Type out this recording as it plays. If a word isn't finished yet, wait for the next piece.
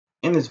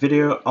In this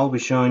video, I'll be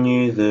showing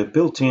you the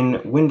built-in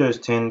Windows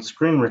 10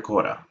 screen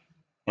recorder,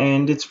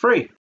 and it's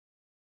free.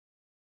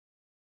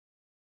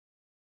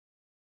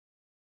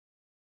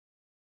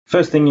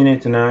 First thing you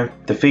need to know,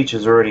 the feature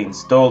is already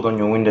installed on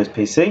your Windows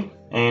PC,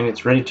 and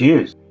it's ready to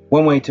use.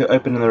 One way to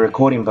open the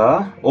recording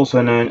bar,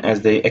 also known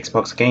as the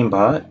Xbox game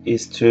bar,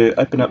 is to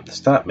open up the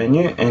start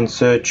menu and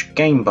search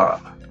game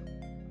bar.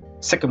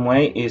 Second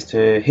way is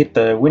to hit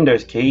the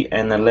Windows key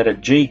and the letter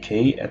G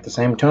key at the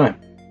same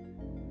time.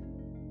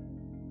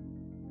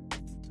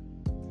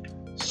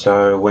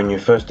 So when you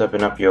first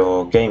open up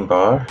your game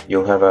bar,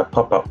 you'll have a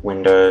pop-up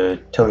window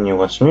telling you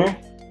what's new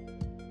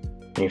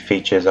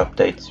features,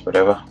 updates,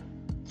 whatever.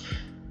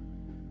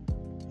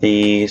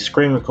 The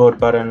screen record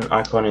button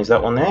icon is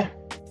that one there.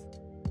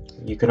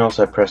 You can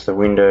also press the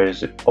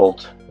Windows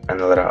Alt and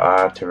the letter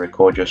R to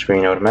record your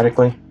screen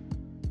automatically.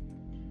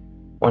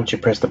 Once you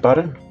press the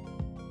button,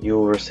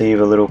 you'll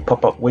receive a little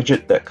pop-up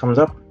widget that comes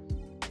up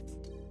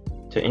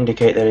to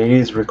indicate that it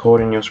is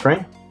recording your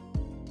screen.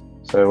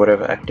 So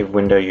whatever active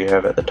window you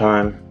have at the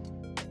time,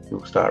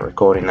 you'll start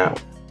recording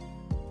that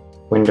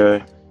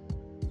window.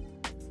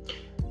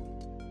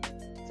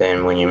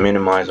 Then when you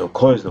minimize or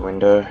close the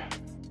window,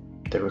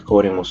 the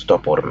recording will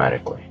stop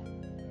automatically.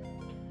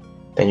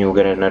 Then you'll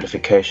get a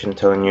notification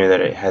telling you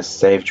that it has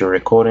saved your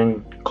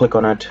recording. Click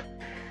on it.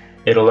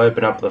 It'll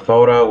open up the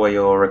folder where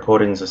your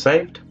recordings are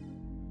saved.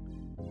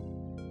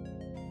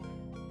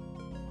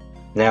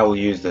 Now we'll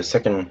use the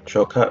second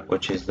shortcut,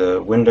 which is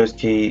the Windows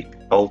key,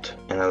 Alt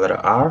and the letter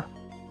R.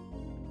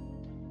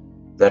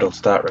 That'll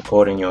start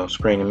recording your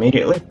screen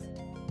immediately.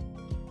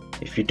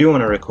 If you do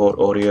want to record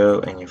audio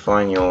and you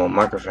find your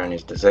microphone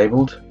is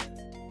disabled,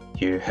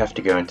 you have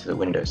to go into the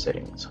Windows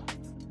settings.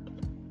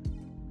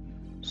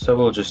 So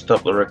we'll just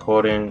stop the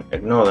recording,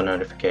 ignore the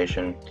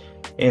notification.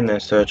 In the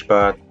search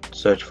bar,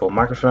 search for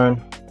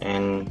microphone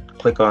and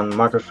click on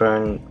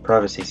microphone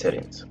privacy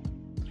settings.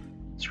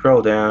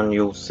 Scroll down,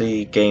 you'll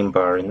see game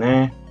bar in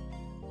there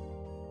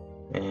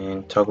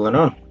and toggle it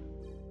on.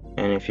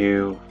 And if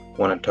you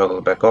want to toggle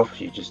it back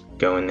off, you just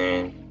go in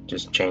there and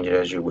just change it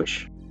as you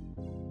wish.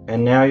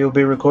 And now you'll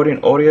be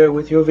recording audio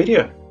with your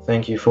video.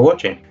 Thank you for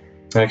watching.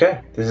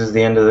 Okay, this is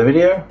the end of the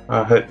video.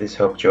 I hope this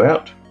helped you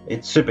out.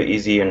 It's super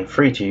easy and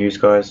free to use,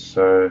 guys,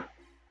 so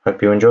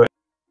hope you enjoy it.